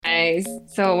guys.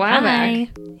 So a while back,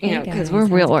 because we're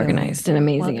real organized and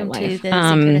amazing Welcome at life. to the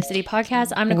Synchronicity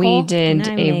Podcast. I'm Nicole. We did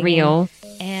a reel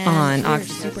and on we're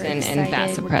super oxytocin and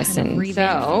excited. vasopressin. We're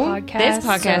kind of This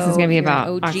podcast is going to be if you're an about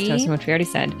OG, oxytocin, which we already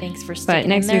said. Thanks for But sticking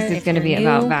next in week there. is If going to you're be new,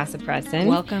 about vasopressin.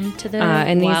 Welcome to the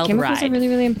and these wild chemicals ride. are really,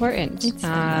 really important. It is.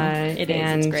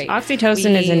 And It's great.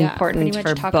 oxytocin is important pretty for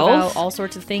much talk both about all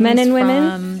sorts of things men and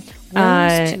women. from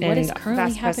wounds to what is And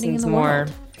currently happening in vasopressin's the more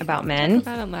world. about men.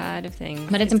 About a lot of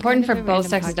things. But it's important for both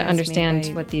sexes to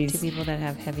understand what these, people that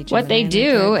have heavy what they Gemini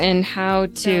do energy. and how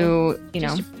to,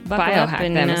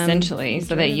 biohack them essentially,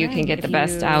 so that you can get the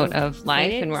best out of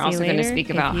life. And we're also going to speak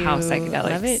about how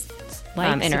psychedelics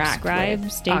interact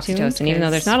with stay oxytocin, tuned, even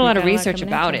though there's not a lot of we've got research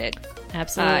coming about at you. it.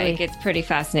 Absolutely. It gets pretty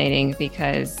fascinating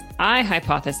because I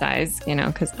hypothesize,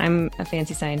 because I'm a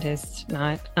fancy scientist,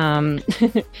 not,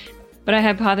 but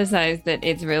I hypothesize that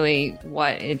it's really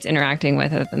what it's interacting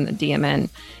with other than the DMN.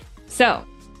 So,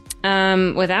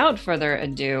 without further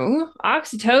ado,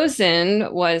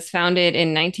 oxytocin was founded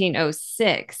in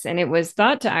 1906, and it was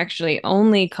thought to actually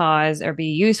only cause or be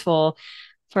useful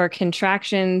for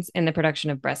contractions in the production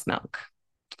of breast milk.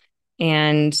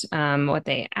 And what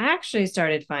they actually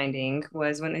started finding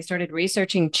was when they started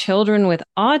researching children with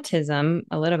autism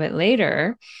a little bit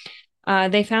later,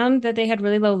 they found that they had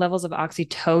really low levels of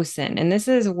oxytocin. And this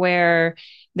is where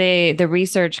the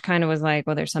research kind of was like,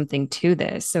 well, there's something to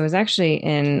this. So it was actually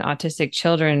in autistic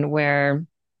children where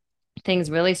things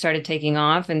really started taking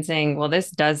off and saying, well, this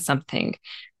does something.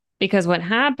 Because what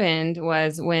happened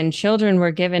was when children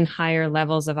were given higher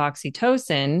levels of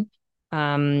oxytocin,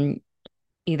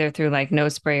 either through like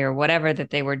nose spray or whatever that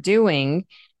they were doing,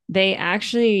 they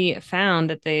actually found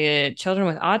that the children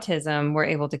with autism were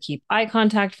able to keep eye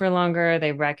contact for longer.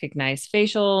 They recognized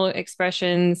facial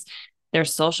expressions. Their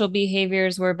social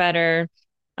behaviors were better.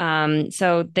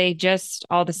 So they just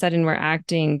all of a sudden were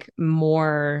acting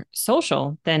more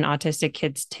social than autistic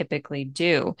kids typically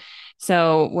do.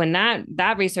 So when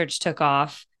that research took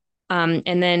off, and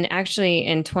then actually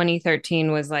in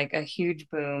 2013 was like a huge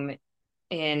boom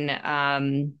in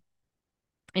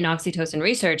oxytocin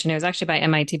research, and it was actually by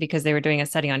MIT because they were doing a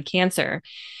study on cancer.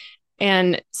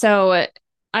 And so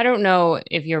I don't know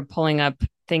if you're pulling up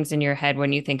things in your head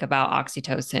when you think about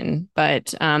oxytocin,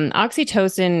 but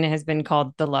oxytocin has been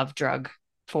called the love drug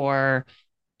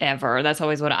forever. That's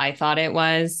always what I thought it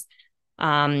was.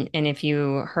 And if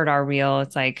you heard our reel,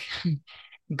 it's like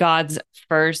God's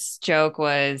first joke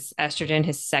was estrogen.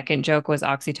 His second joke was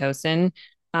oxytocin.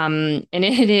 And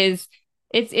it is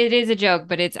a joke,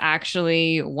 but it's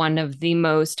actually one of the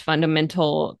most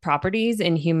fundamental properties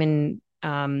in human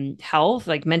health,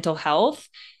 like mental health,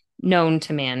 known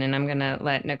to man. And I'm going to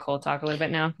let Nicole talk a little bit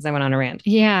now because I went on a rant.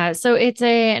 Yeah. So it's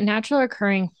a natural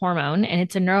occurring hormone and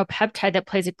it's a neuropeptide that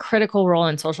plays a critical role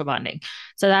in social bonding.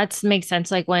 So that makes sense.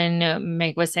 Like when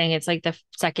Meg was saying it's like the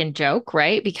second joke,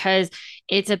 right? Because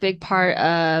it's a big part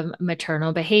of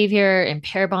maternal behavior and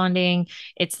pair bonding.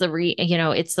 It's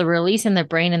it's the release in the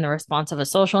brain in the response of a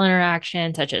social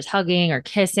interaction, such as hugging or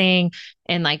kissing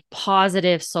and like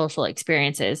positive social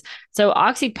experiences. So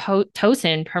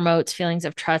oxytocin promotes feelings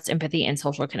of trust, empathy, and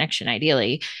social connection,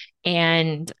 ideally.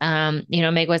 And,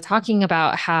 Meg was talking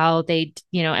about how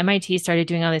MIT started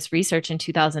doing all this research in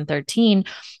 2013.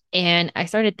 And I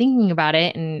started thinking about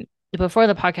it. And before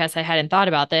the podcast, I hadn't thought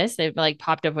about this. It like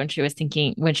popped up when she was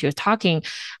talking.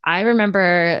 I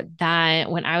remember that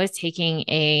when I was taking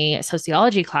a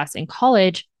sociology class in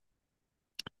college,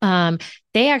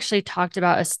 they actually talked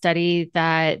about a study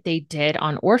that they did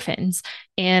on orphans.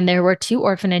 And there were two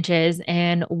orphanages,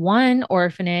 and one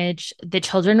orphanage, the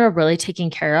children were really taken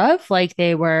care of. Like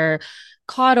they were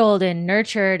coddled and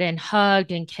nurtured and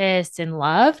hugged and kissed and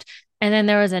loved. And then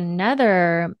there was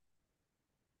another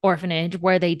orphanage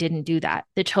where they didn't do that.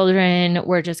 The children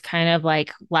were just kind of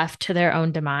like left to their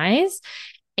own demise.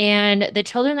 And the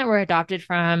children that were adopted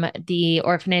from the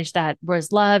orphanage that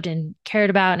was loved and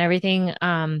cared about and everything,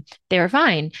 they were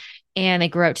fine. And they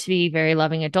grew up to be very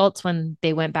loving adults when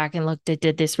they went back and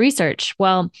did this research.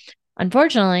 Well,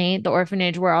 unfortunately, the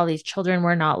orphanage where all these children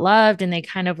were not loved and they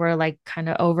kind of were like kind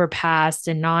of overpassed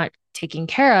and not taken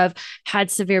care of had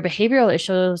severe behavioral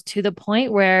issues to the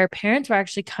point where parents were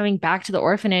actually coming back to the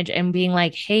orphanage and being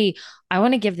like, hey, I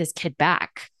want to give this kid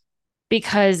back.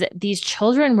 Because these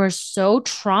children were so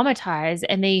traumatized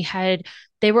and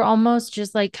they were almost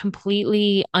just like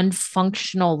completely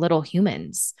unfunctional little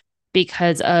humans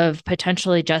because of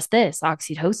potentially just this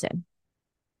oxytocin.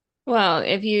 Well,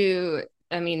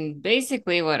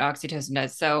 basically what oxytocin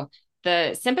does. So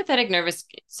the sympathetic nervous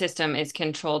system is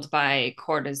controlled by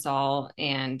cortisol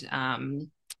and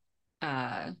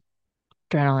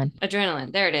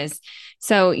Adrenaline. There it is.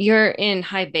 So you're in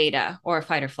high beta or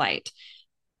fight or flight.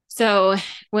 So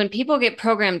when people get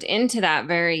programmed into that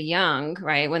very young,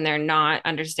 right, when they're not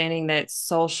understanding that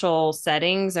social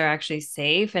settings are actually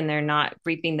safe and they're not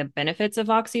reaping the benefits of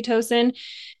oxytocin,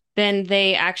 then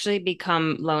they actually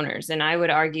become loners. And I would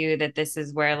argue that this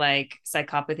is where like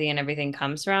psychopathy and everything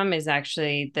comes from, is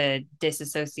actually the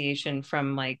disassociation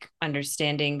from like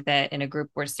understanding that in a group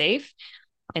we're safe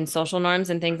and social norms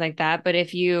and things like that. But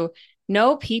if you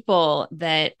know people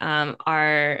that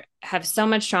have so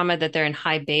much trauma that they're in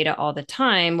high beta all the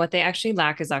time, what they actually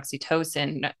lack is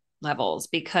oxytocin levels,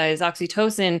 because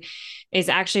oxytocin is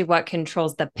actually what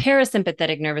controls the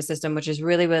parasympathetic nervous system, which is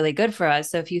really, really good for us.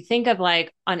 So if you think of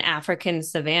like an African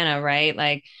savanna, right?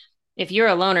 Like if you're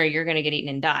a loner, you're going to get eaten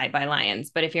and die by lions.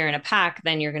 But if you're in a pack,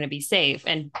 then you're going to be safe.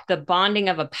 And the bonding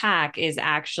of a pack is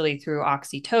actually through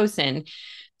oxytocin.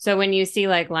 So when you see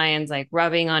like lions like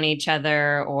rubbing on each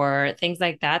other or things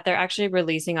like that, they're actually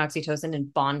releasing oxytocin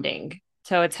and bonding.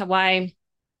 So it's why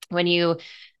when you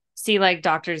see like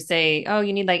doctors say, oh,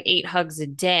 you need like 8 hugs a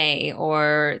day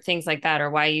or things like that, or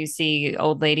why you see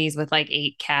old ladies with like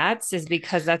 8 cats, is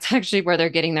because that's actually where they're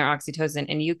getting their oxytocin.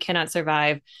 And you cannot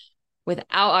survive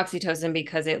without oxytocin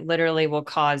because it literally will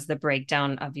cause the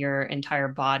breakdown of your entire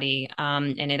body.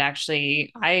 And it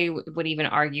actually, I would even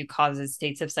argue, causes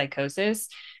states of psychosis.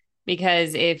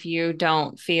 Because if you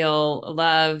don't feel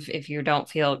love, if you don't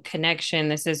feel connection,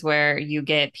 this is where you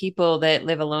get people that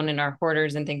live alone and are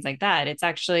hoarders and things like that. It's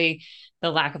actually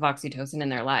the lack of oxytocin in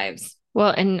their lives.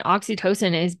 Well, and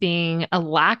a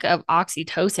lack of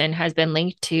oxytocin has been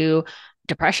linked to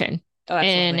depression. Oh,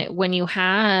 absolutely. And when you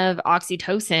have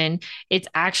oxytocin, it's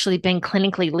actually been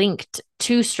clinically linked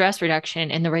to stress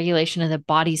reduction and the regulation of the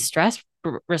body's stress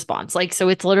response. Like, so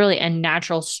it's literally a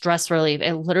natural stress relief.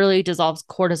 It literally dissolves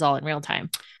cortisol in real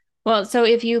time. Well, so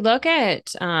if you look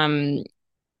at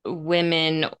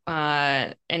women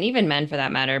and even men for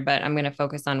that matter, but I'm going to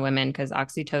focus on women because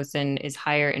oxytocin is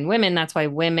higher in women. That's why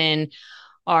women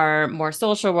are more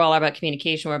social. We're all about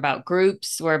communication. We're about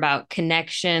groups. We're about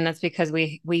connection. That's because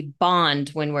we bond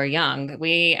when we're young.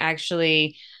 We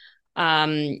actually,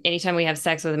 anytime we have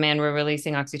sex with a man, we're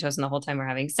releasing oxytocin the whole time we're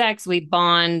having sex. We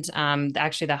bond.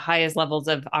 Actually, the highest levels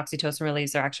of oxytocin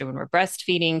release are actually when we're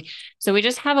breastfeeding. So we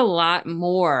just have a lot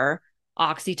more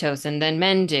oxytocin than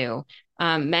men do.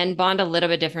 Men bond a little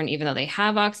bit different, even though they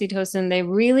have oxytocin. They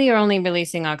really are only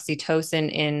releasing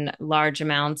oxytocin in large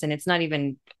amounts, and it's not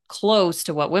even close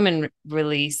to what women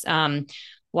release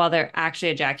while they're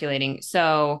actually ejaculating.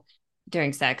 So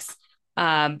during sex.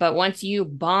 But once you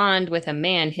bond with a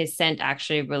man, his scent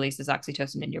actually releases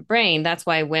oxytocin in your brain. That's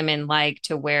why women like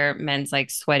to wear men's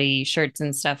like sweaty shirts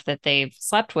and stuff that they've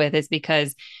slept with, is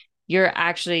because you're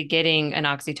actually getting an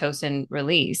oxytocin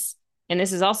release. And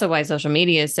this is also why social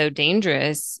media is so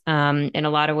dangerous in a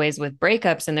lot of ways with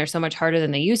breakups. And they're so much harder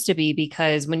than they used to be,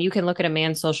 because when you can look at a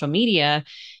man's social media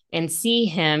and see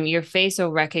him, your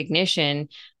facial recognition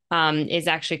is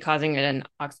actually causing an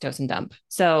oxytocin dump.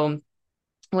 So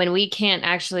when we can't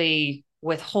actually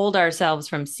withhold ourselves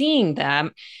from seeing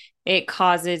them, it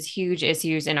causes huge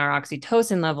issues in our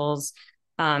oxytocin levels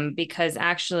because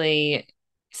actually,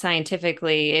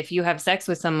 scientifically, if you have sex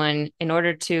with someone, in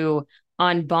order to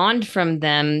unbond from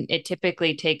them, it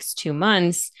typically takes 2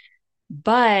 months,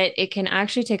 but it can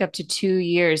actually take up to 2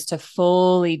 years to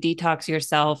fully detox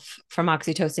yourself from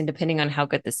oxytocin, depending on how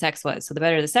good the sex was. So the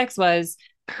better the sex was,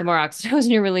 the more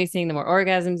oxytocin you're releasing, the more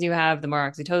orgasms you have, the more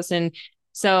oxytocin.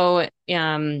 So,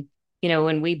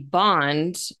 when we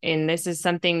bond, and this is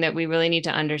something that we really need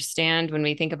to understand when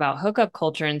we think about hookup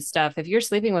culture and stuff, if you're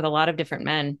sleeping with a lot of different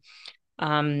men,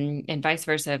 and vice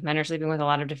versa, if men are sleeping with a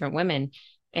lot of different women,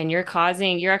 and you're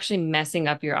actually messing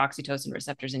up your oxytocin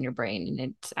receptors in your brain. And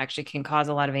it actually can cause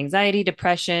a lot of anxiety,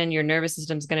 depression. Your nervous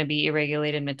system is going to be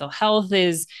irregulated. Mental health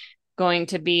is going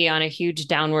to be on a huge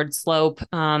downward slope.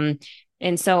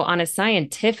 And so on a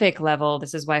scientific level,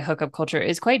 this is why hookup culture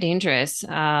is quite dangerous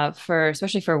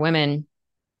especially for women,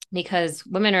 because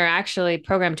women are actually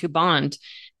programmed to bond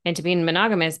and to be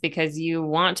monogamous because you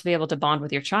want to be able to bond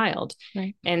with your child.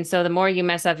 Right. And so the more you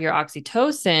mess up your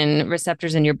oxytocin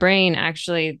receptors in your brain,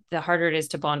 actually, the harder it is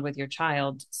to bond with your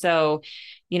child. So,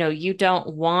 you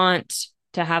don't want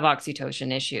to have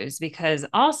oxytocin issues, because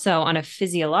also on a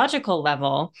physiological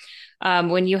level,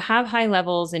 when you have high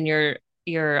levels and your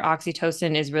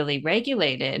oxytocin is really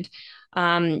regulated,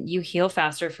 you heal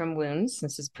faster from wounds.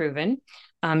 This is proven.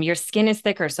 Your skin is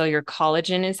thicker, so your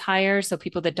collagen is higher. So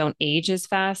people that don't age as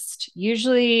fast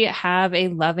usually have a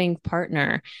loving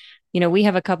partner. we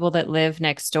have a couple that live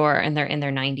next door and they're in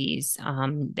their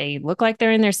 90s. They look like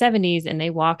they're in their 70s and they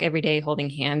walk every day holding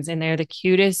hands, and they're the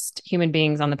cutest human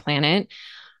beings on the planet.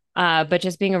 But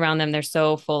just being around them, they're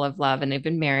so full of love, and they've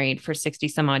been married for 60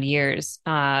 some odd years.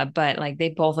 But like they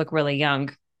both look really young,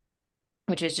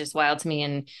 which is just wild to me.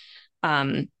 And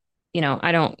um,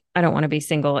 I don't want to be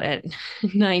single at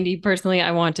 90 personally.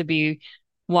 I want to be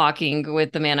walking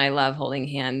with the man I love, holding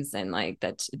hands, and like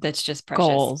that's just precious.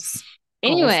 Goals.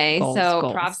 Anyway, Goals, so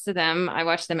goals. props to them. I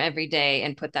watch them every day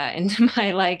and put that into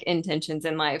my like intentions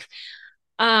in life.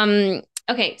 Um,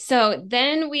 okay, so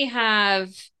then we have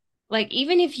like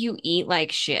even if you eat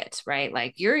like shit, right?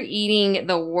 Like you're eating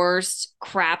the worst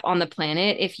crap on the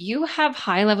planet, if you have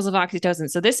high levels of oxytocin.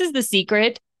 So this is the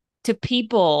secret to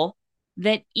people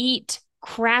that eat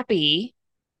crappy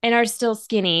and are still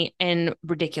skinny and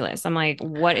ridiculous. I'm like,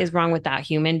 what is wrong with that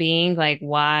human being? Like,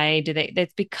 why do they?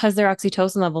 It's because their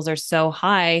oxytocin levels are so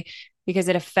high because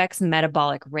it affects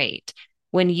metabolic rate.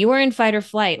 When you are in fight or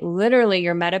flight, literally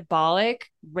your metabolic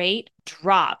rate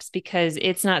drops because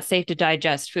it's not safe to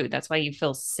digest food. That's why you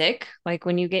feel sick, like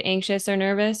when you get anxious or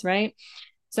nervous, right?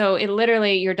 So it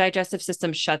literally, your digestive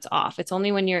system shuts off. It's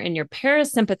only when you're in your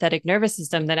parasympathetic nervous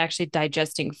system that actually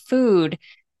digesting food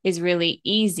is really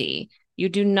easy. You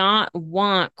do not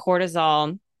want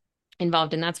cortisol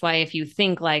involved. And that's why if you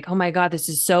think like, oh my God, this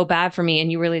is so bad for me,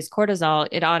 and you release cortisol,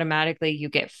 it automatically you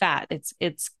get fat.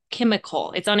 It's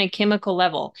chemical. It's on a chemical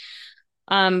level.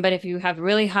 But if you have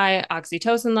really high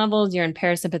oxytocin levels, you're in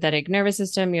parasympathetic nervous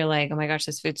system, you're like, oh my gosh,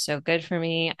 this food's so good for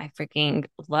me. I freaking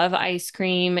love ice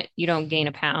cream. You don't gain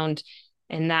a pound.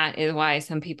 And that is why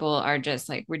some people are just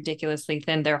like ridiculously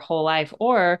thin their whole life,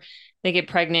 or they get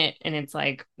pregnant and it's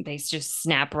like they just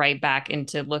snap right back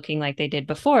into looking like they did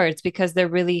before. It's because they're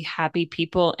really happy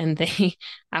people and they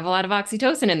have a lot of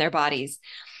oxytocin in their bodies.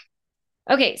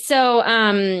 Okay, so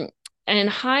and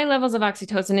high levels of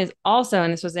oxytocin is also,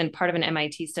 and this was in part of an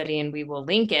MIT study, and we will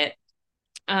link it.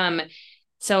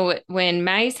 So when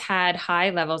mice had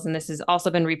high levels, and this has also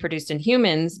been reproduced in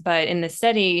humans, but in the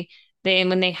study,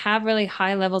 when they have really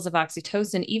high levels of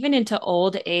oxytocin, even into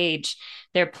old age,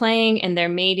 they're playing and they're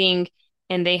mating,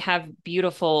 and they have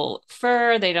beautiful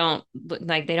fur. They don't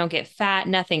get fat,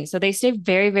 nothing. So they stay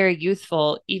very, very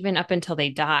youthful even up until they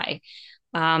die.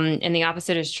 And the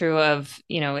opposite is true of,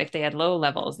 if they had low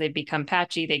levels, they'd become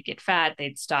patchy, they'd get fat,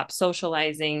 they'd stop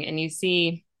socializing. And you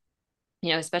see,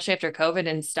 especially after COVID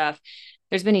and stuff,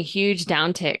 there's been a huge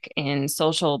downtick in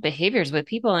social behaviors with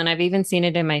people. And I've even seen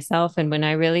it in myself. And when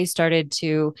I really started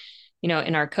to,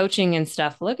 in our coaching and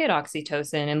stuff, look at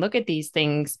oxytocin and look at these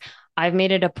things, I've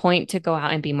made it a point to go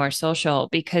out and be more social,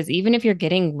 because even if you're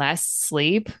getting less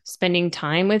sleep, spending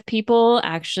time with people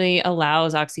actually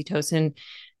allows oxytocin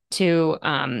to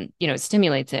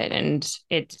stimulates it. And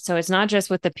so it's not just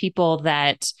with the people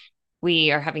that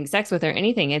we are having sex with or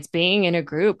anything. It's being in a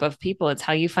group of people. It's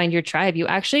how you find your tribe. You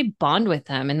actually bond with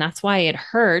them. And that's why it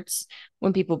hurts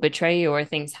when people betray you or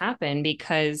things happen,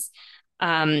 because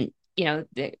the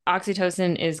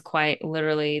oxytocin is quite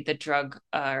literally the drug,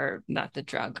 or not the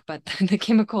drug, but the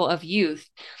chemical of youth.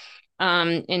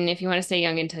 And if you want to stay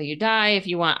young until you die, if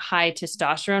you want high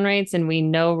testosterone rates, and we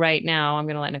know right now, I'm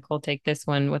going to let Nicole take this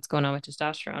one, what's going on with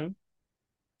testosterone.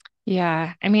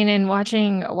 Yeah. I mean, in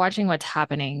watching what's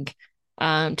happening,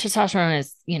 testosterone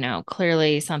is,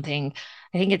 clearly something.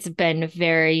 I think it's been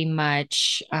very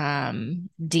much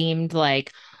deemed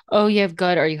like, oh, you have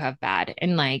good or you have bad.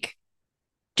 And like,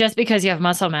 just because you have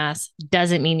muscle mass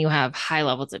doesn't mean you have high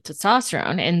levels of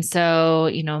testosterone. And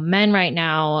so, men right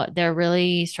now, they're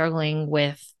really struggling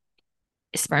with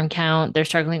sperm count, they're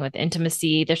struggling with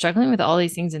intimacy, they're struggling with all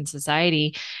these things in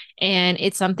society. And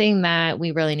it's something that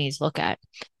we really need to look at,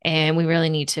 and we really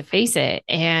need to face it.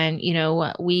 And,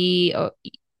 we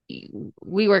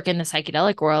work in the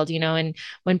psychedelic world, and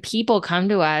when people come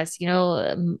to us,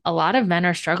 a lot of men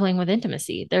are struggling with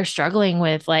intimacy. They're struggling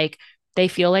with like, they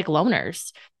feel like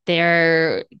loners.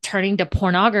 They're turning to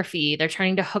pornography. They're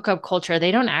turning to hookup culture.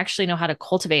 They don't actually know how to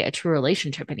cultivate a true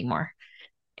relationship anymore.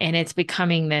 And it's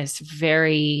becoming this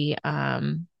very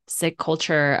sick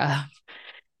culture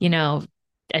of,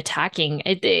 attacking.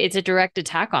 It's a direct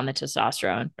attack on the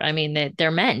testosterone. I mean,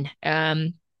 they're men.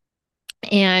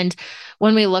 And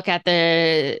when we look at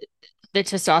the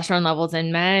testosterone levels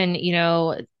in men,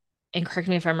 and correct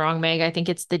me if I'm wrong, Meg, I think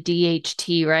it's the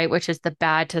DHT, right? Which is the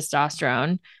bad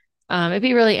testosterone. It'd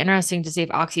be really interesting to see if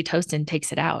oxytocin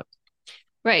takes it out.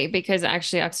 Right, because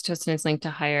actually oxytocin is linked to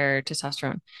higher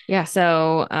testosterone. Yeah.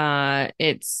 So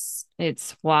it's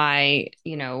why,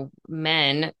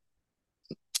 men,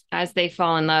 as they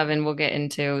fall in love, and we'll get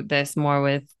into this more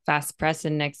with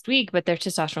vasopressin next week, but their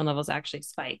testosterone levels actually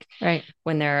spike Right.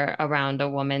 when they're around a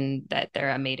woman that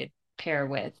they're a mated pair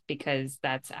with, because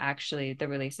that's actually the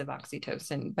release of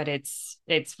oxytocin. But it's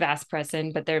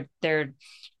vasopressin, but they're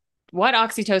what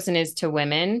oxytocin is to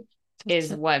women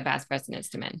is what vasopressin is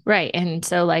to men. Right. And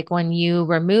so, like, when you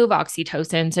remove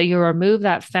oxytocin, so you remove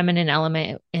that feminine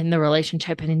element in the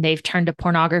relationship, and they've turned to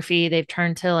pornography, they've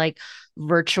turned to like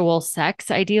virtual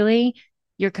sex, ideally,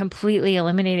 you're completely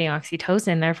eliminating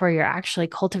oxytocin. Therefore, you're actually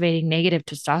cultivating negative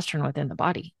testosterone within the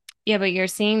body. Yeah, but you're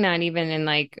seeing that even in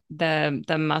like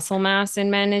the muscle mass in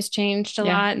men has changed a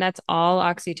lot, and that's all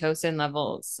oxytocin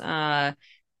levels.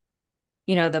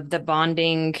 The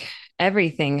bonding,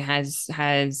 everything has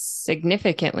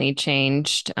significantly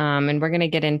changed. And we're going to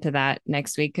get into that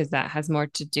next week because that has more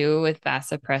to do with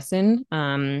vasopressin.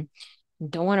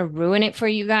 Don't want to ruin it for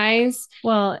you guys.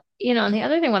 Well, and the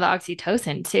other thing with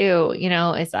oxytocin too,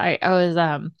 is I was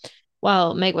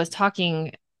while Meg was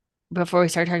talking before we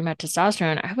started talking about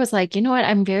testosterone, I was like, you know what?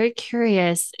 I'm very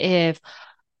curious if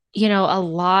a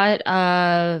lot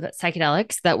of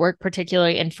psychedelics that work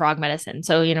particularly in frog medicine.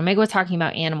 So, Meg was talking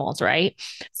about animals, right?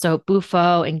 So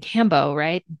Bufo and Cambo,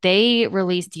 right? They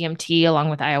release DMT along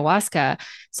with ayahuasca.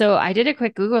 So I did a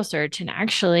quick Google search, and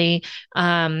actually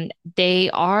they're in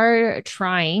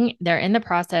the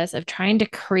process of trying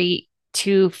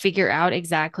to figure out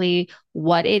exactly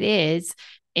what it is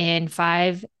in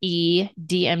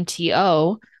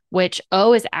 5-E-DMTO, which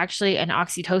O is actually an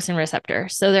oxytocin receptor.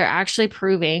 So they're actually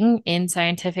proving in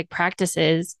scientific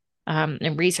practices,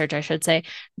 in research, I should say,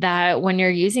 that when you're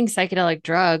using psychedelic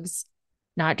drugs,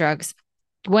 not drugs,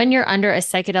 when you're under a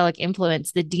psychedelic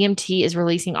influence, the DMT is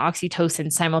releasing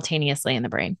oxytocin simultaneously in the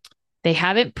brain. They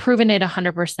haven't proven it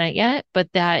 100% yet,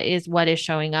 but that is what is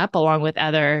showing up along with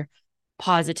other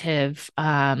positive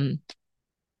chemicals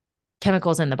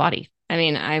in the body. I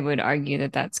mean, I would argue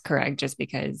that that's correct, just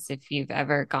because if you've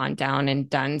ever gone down and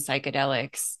done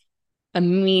psychedelics,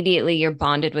 immediately you're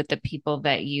bonded with the people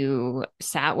that you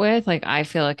sat with. Like, I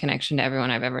feel a connection to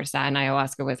everyone I've ever sat in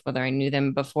ayahuasca with, whether I knew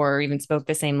them before or even spoke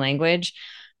the same language.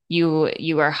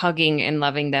 You are hugging and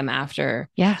loving them after.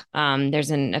 Yeah.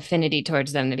 There's an affinity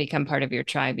towards them. They become part of your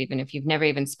tribe, even if you've never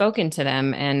even spoken to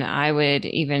them. And I would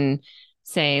even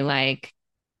say, like,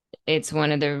 it's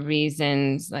one of the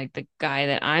reasons, like, the guy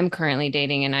that I'm currently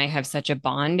dating and I have such a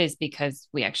bond is because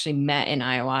we actually met in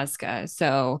ayahuasca.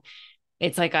 So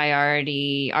it's like our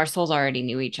souls already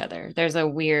knew each other. There's a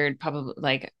weird, probably,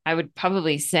 like, I would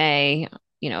probably say,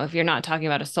 if you're not talking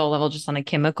about a soul level, just on a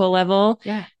chemical level,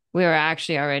 yeah, we were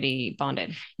actually already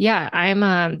bonded. Yeah,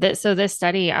 I'm so this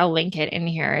study, I'll link it in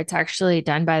here. It's actually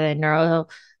done by the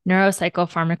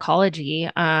neuropsychopharmacology.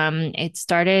 It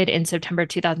started in September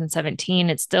 2017.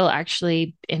 It's still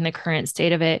actually in the current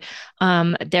state of it.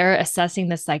 They're assessing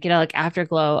the psychedelic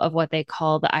afterglow of what they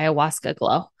call the ayahuasca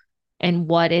glow, and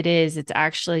what it is. It's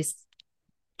actually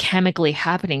chemically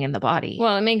happening in the body.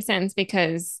 Well, it makes sense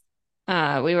because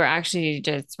we're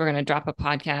going to drop a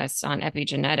podcast on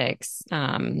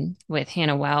epigenetics with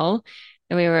Hannah Well.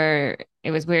 And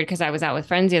it was weird because I was out with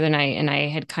friends the other night, and I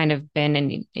had kind of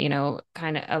been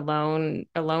kind of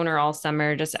a loner all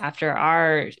summer, just after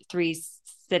our 3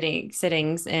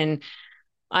 sittings in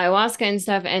ayahuasca and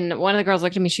stuff. And one of the girls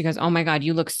looked at me, she goes, "Oh my God,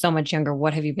 you look so much younger.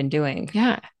 What have you been doing?"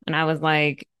 Yeah. And I was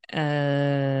like,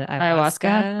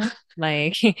 ayahuasca.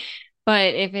 Like,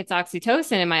 but if it's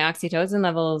oxytocin and my oxytocin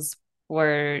levels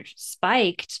were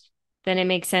spiked, then it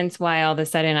makes sense why all of a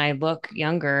sudden I look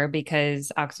younger,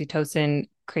 because oxytocin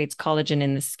creates collagen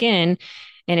in the skin,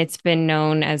 and it's been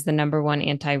known as the number one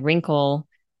anti-wrinkle.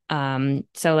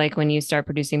 So like when you start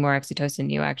producing more oxytocin,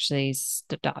 you actually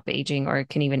stop aging, or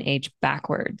can even age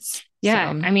backwards.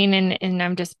 Yeah. So, I mean, and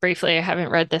I'm just briefly, I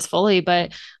haven't read this fully,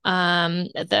 but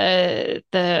the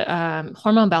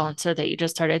hormone balancer that you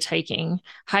just started taking,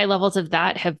 high levels of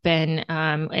that have been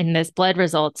in this blood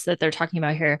results that they're talking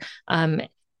about here.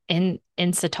 In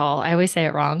Instatol, I always say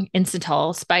it wrong.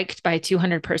 Instatol spiked by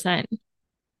 200%.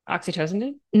 Oxytocin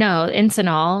did? No,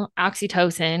 Insanol,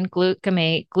 oxytocin,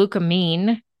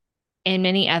 glucamine, and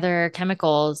many other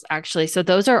chemicals, actually. So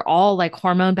those are all like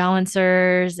hormone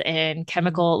balancers and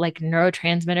chemical, like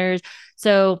neurotransmitters.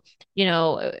 So,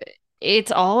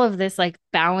 it's all of this like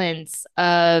balance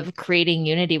of creating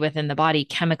unity within the body,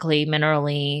 chemically,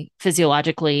 minerally,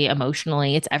 physiologically,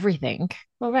 emotionally. It's everything.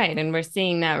 Well, right. And we're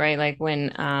seeing that, right? Like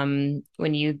when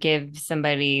you give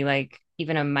somebody like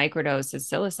even a microdose of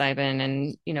psilocybin,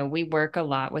 and, we work a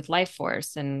lot with life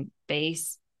force and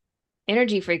base.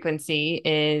 energy frequency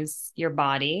is your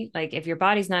body. Like if your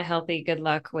body's not healthy, good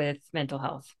luck with mental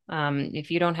health.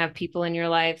 If you don't have people in your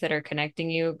life that are connecting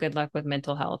you, good luck with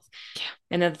mental health. Yeah.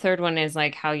 And then the third one is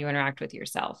like how you interact with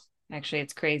yourself. Actually,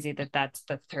 it's crazy that that's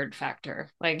the third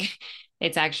factor. Like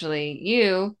it's actually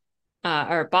you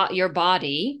your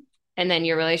body, and then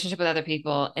your relationship with other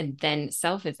people, and then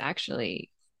self is actually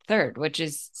third, which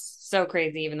is so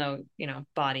crazy, even though,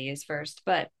 body is first.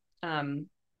 But when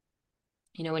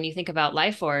you think about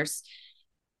life force,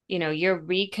 you're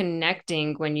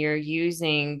reconnecting when you're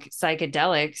using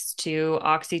psychedelics to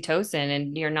oxytocin,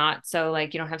 and you're not so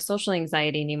like, you don't have social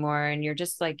anxiety anymore, and you're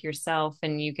just like yourself,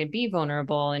 and you can be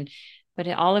vulnerable. But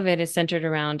all of it is centered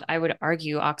around, I would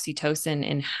argue, oxytocin,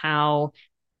 and how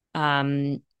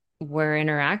we're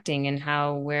interacting,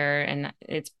 and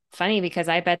it's funny because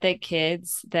I bet that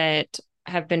kids that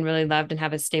have been really loved and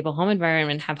have a stable home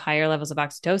environment have higher levels of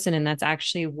oxytocin. And that's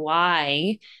actually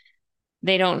why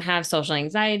they don't have social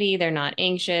anxiety. They're not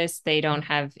anxious. They don't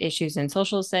have issues in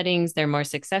social settings. They're more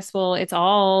successful. It's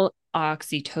all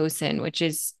oxytocin, which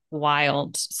is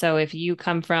wild. So if you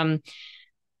come from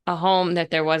a home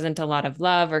that there wasn't a lot of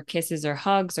love or kisses or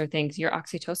hugs or things, your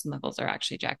oxytocin levels are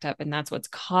actually jacked up. And that's what's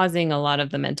causing a lot of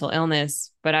the mental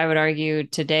illness. But I would argue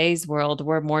today's world,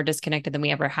 we're more disconnected than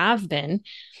we ever have been,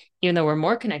 even though we're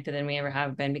more connected than we ever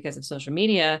have been because of social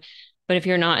media. But if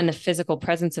you're not in the physical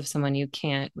presence of someone, you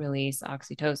can't release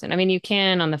oxytocin. I mean, you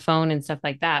can on the phone and stuff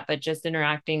like that, but just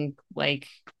interacting like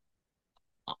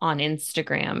on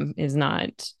Instagram is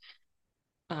not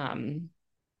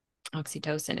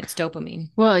oxytocin. It's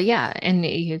dopamine. Well, yeah. And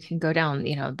you can go down,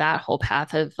 that whole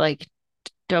path of like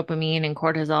dopamine and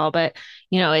cortisol, but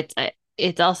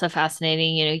it's also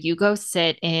fascinating. You go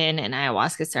sit in an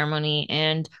ayahuasca ceremony,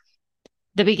 and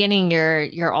the beginning,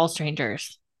 you're all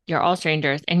strangers. You're all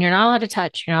strangers, and you're not allowed to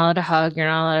touch. You're not allowed to hug. You're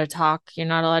not allowed to talk. You're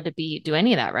not allowed to do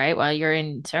any of that, right? While you're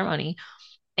in ceremony.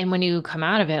 And when you come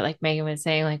out of it, like Megan was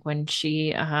saying, like when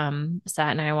she sat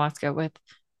in ayahuasca with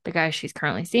the guy she's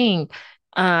currently seeing,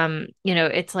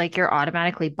 it's like you're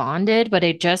automatically bonded, but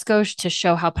it just goes to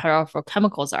show how powerful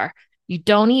chemicals are. You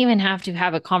don't even have to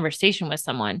have a conversation with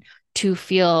someone to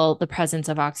feel the presence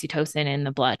of oxytocin in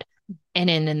the blood and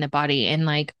in the body. And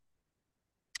like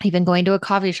even going to a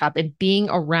coffee shop and being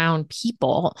around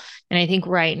people. And I think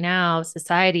right now,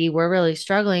 society, we're really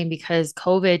struggling because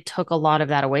COVID took a lot of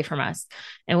that away from us.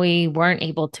 And we weren't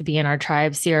able to be in our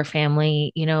tribe, see our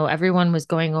family. Everyone was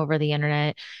going over the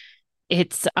internet.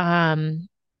 It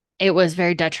was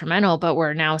very detrimental, but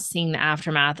we're now seeing the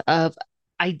aftermath of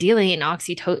ideally an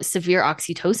severe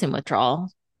oxytocin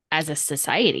withdrawal as a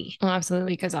society. Well,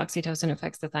 absolutely, because oxytocin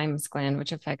affects the thymus gland,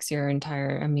 which affects your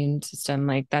entire immune system.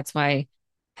 Like that's why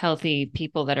healthy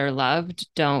people that are loved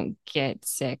don't get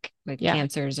sick with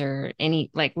cancers or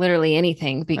literally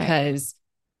anything, because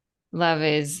love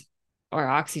is, or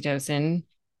oxytocin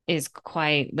is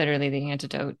quite literally the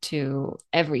antidote to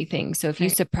everything. So if you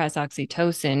suppress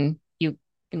oxytocin, you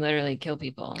can literally kill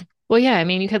people. Well, yeah, I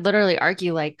mean, you could literally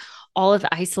argue like all of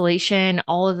the isolation,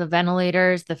 all of the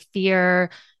ventilators, the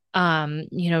fear,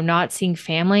 not seeing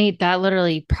family, that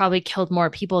literally probably killed more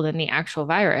people than the actual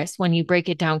virus when you break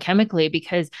it down chemically,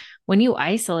 because when you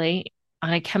isolate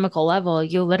on a chemical level,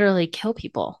 you literally kill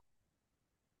people.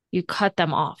 You cut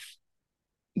them off.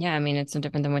 Yeah, I mean, it's no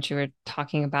different than what you were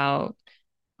talking about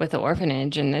with the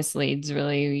orphanage. And this leads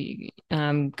really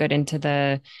good into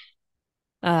the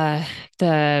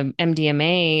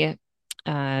MDMA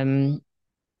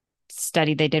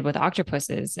study they did with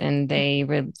octopuses, and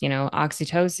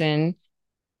oxytocin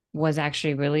was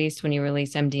actually released when you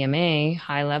release MDMA,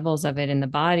 high levels of it in the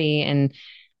body. And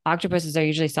octopuses are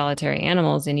usually solitary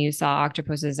animals, and you saw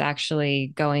octopuses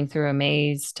actually going through a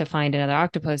maze to find another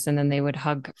octopus, and then they would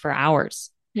hug for hours.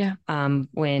 Yeah.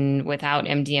 When without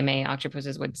MDMA,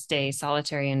 octopuses would stay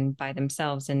solitary and by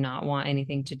themselves and not want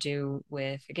anything to do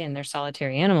with, again, they're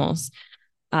solitary animals.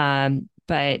 But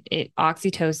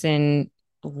oxytocin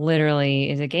literally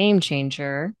is a game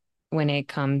changer when it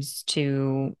comes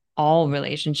to all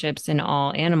relationships and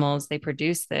all animals. They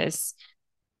produce this.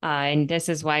 And this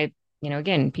is why,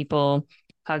 again, people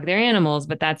hug their animals,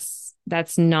 but that's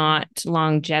not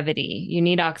longevity. You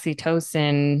need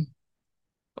oxytocin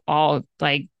all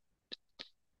day,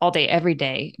 every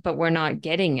day, but we're not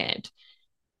getting it.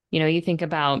 You think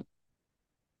about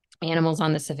animals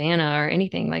on the savannah or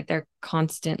anything, like they're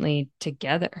constantly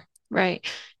together. Right.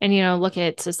 And, look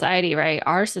at society, right?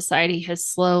 Our society has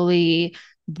slowly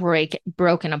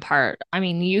broken apart. I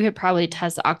mean, you could probably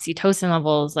test oxytocin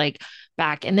levels like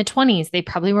back in the 20s, they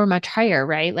probably were much higher,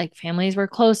 right? Like families were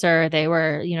closer. They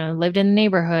were, lived in the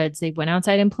neighborhoods. They went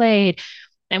outside and played.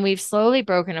 And we've slowly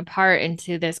broken apart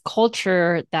into this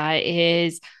culture that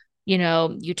is,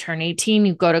 you turn 18,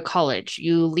 you go to college,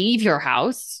 you leave your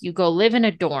house, you go live in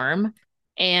a dorm,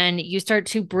 and you start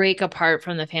to break apart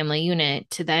from the family unit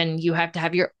to then you have to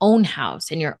have your own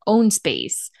house and your own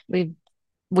space.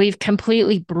 We've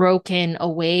completely broken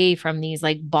away from these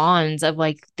like bonds of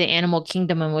like the animal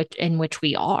kingdom in which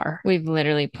we are. We've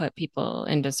literally put people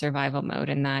into survival mode,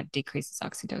 and that decreases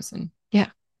oxytocin. Yeah.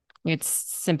 It's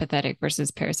sympathetic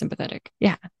versus parasympathetic.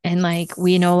 Yeah. And like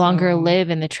we no longer live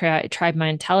in the tribe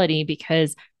mentality,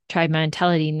 because tribe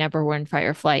mentality never were in fight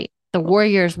or flight. The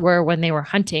warriors were when they were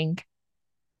hunting,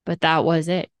 but that was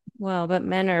it. Well, but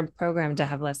men are programmed to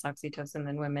have less oxytocin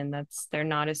than women. They're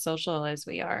not as social as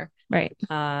we are. Right.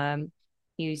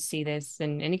 You see this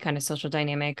in any kind of social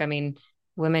dynamic. I mean,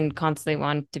 women constantly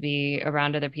want to be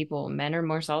around other people. Men are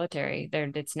more solitary.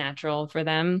 It's natural for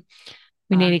them.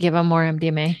 We need to give them more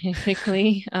MDMA.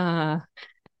 Typically. But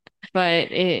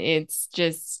it's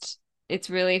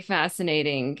really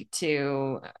fascinating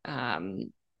to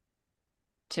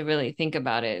really think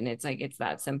about it. And it's like, it's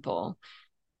that simple.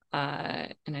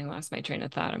 And I lost my train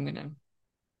of thought.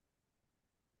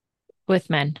 With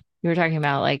men. You were talking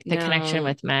about like the connection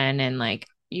with men and like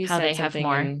how they have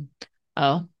more.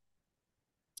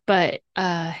 But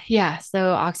yeah, so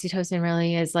oxytocin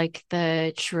really is like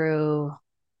the true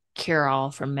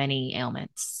cure-all for many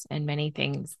ailments and many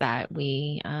things that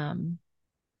we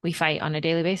fight on a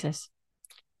daily basis.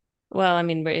 Well, I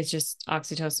mean, but it's just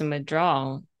oxytocin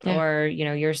withdrawal, or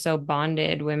you're so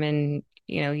bonded. Women,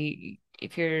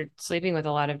 if you're sleeping with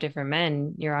a lot of different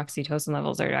men, your oxytocin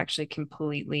levels are actually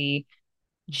completely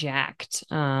jacked.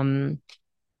 You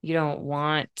don't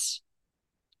want,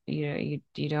 you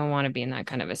don't want to be in that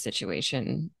kind of a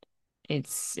situation.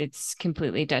 It's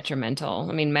completely detrimental.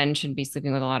 I mean, men shouldn't be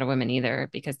sleeping with a lot of women either,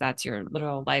 because that's your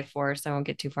literal life force. I won't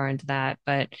get too far into that,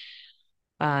 but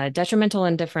detrimental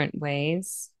in different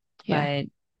ways. Yeah.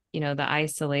 But the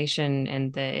isolation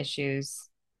and the issues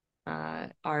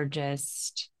are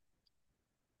just,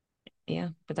 yeah.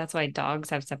 But that's why dogs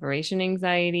have separation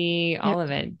anxiety, all of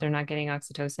it. They're not getting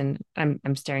oxytocin.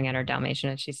 I'm staring at our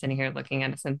Dalmatian as she's sitting here looking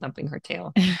at us and thumping her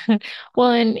tail. Well,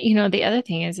 and the other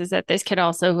thing is that this could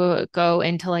also go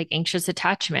into like anxious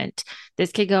attachment.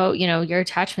 This could go, your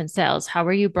attachment styles. How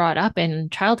were you brought up in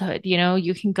childhood?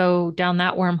 You can go down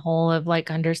that wormhole of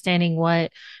like understanding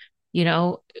what,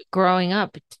 growing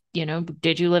up,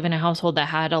 did you live in a household that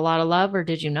had a lot of love, or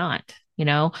did you not?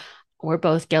 We're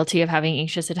both guilty of having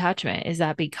anxious attachment. Is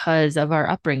that because of our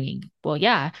upbringing? Well,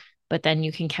 yeah, but then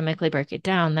you can chemically break it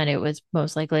down that it was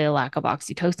most likely a lack of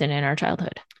oxytocin in our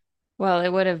childhood. Well, it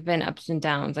would have been ups and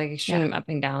downs, like extreme up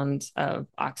and downs of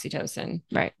oxytocin.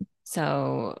 Right.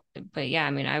 So, but yeah,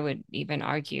 I mean, I would even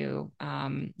argue,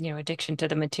 addiction to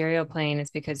the material plane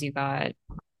is because you got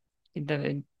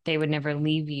they would never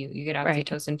leave you. You get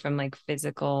oxytocin from like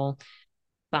physical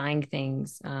buying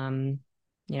things.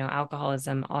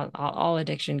 Alcoholism, all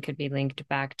addiction could be linked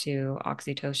back to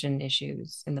oxytocin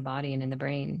issues in the body and in the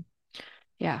brain.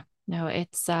 Yeah, no,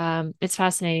 it's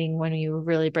fascinating when you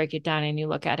really break it down and you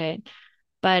look at it.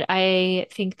 But I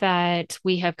think that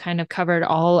we have kind of covered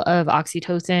all of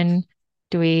oxytocin.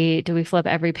 Do we flip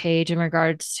every page in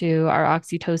regards to our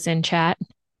oxytocin chat?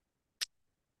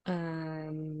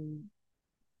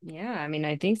 Yeah, I mean,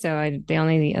 I think so. The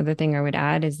only other thing I would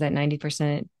add is that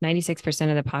 96%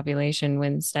 of the population,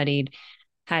 when studied,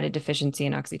 had a deficiency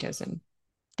in oxytocin.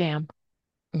 Damn.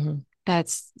 Mm-hmm.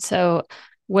 That's so.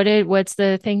 What's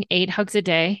the thing? 8 hugs a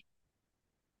day.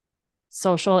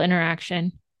 Social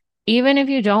interaction. Even if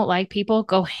you don't like people,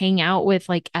 go hang out with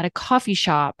like at a coffee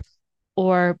shop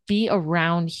or be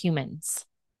around humans.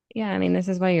 Yeah, I mean, this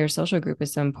is why your social group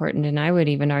is so important. And I would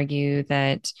even argue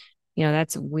that,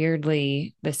 that's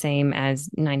weirdly the same as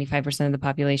 95% of the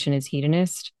population is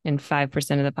hedonist and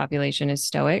 5% of the population is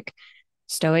stoic.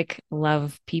 Stoic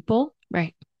love people.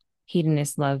 Right.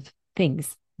 Hedonists love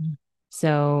things. Mm-hmm.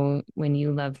 So when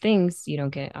you love things, you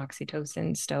don't get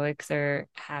oxytocin. Stoics are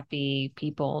happy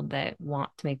people that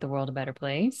want to make the world a better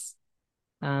place.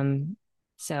 So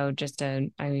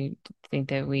I think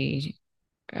that we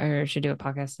should do a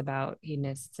podcast about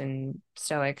hedonists and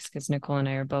stoics, because Nicole and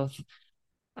I are both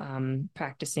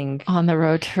practicing on the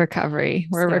road to recovery.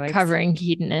 We're stoics. Recovering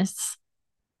hedonists.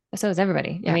 So is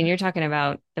everybody. Yeah. I mean, you're talking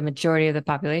about the majority of the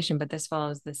population, but this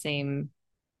follows the same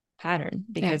pattern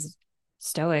because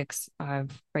stoics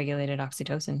have regulated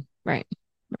oxytocin. Right.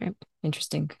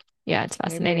 Interesting. Yeah, it's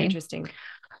fascinating. Very interesting.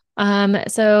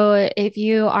 So if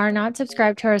you are not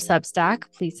subscribed to our Substack,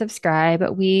 please subscribe.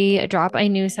 We drop a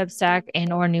new Substack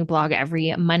and or new blog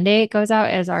every Monday. It goes out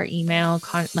as our our email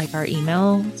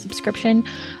subscription.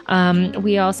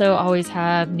 We also always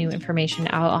have new information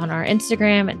out on our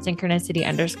Instagram at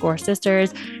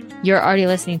synchronicity_sisters. You're already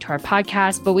listening to our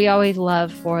podcast, but we always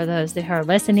love for those that are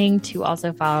listening to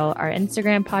also follow our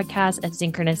Instagram podcast at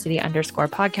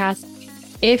synchronicity_podcast.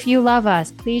 If you love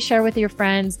us, please share with your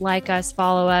friends, like us,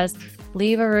 follow us,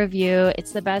 leave a review.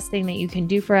 It's the best thing that you can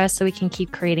do for us so we can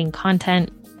keep creating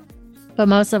content. But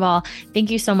most of all,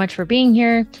 thank you so much for being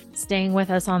here, staying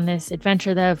with us on this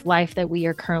adventure of life that we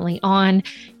are currently on.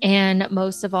 And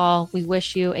most of all, we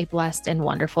wish you a blessed and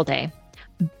wonderful day.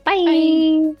 Bye.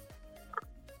 Bye.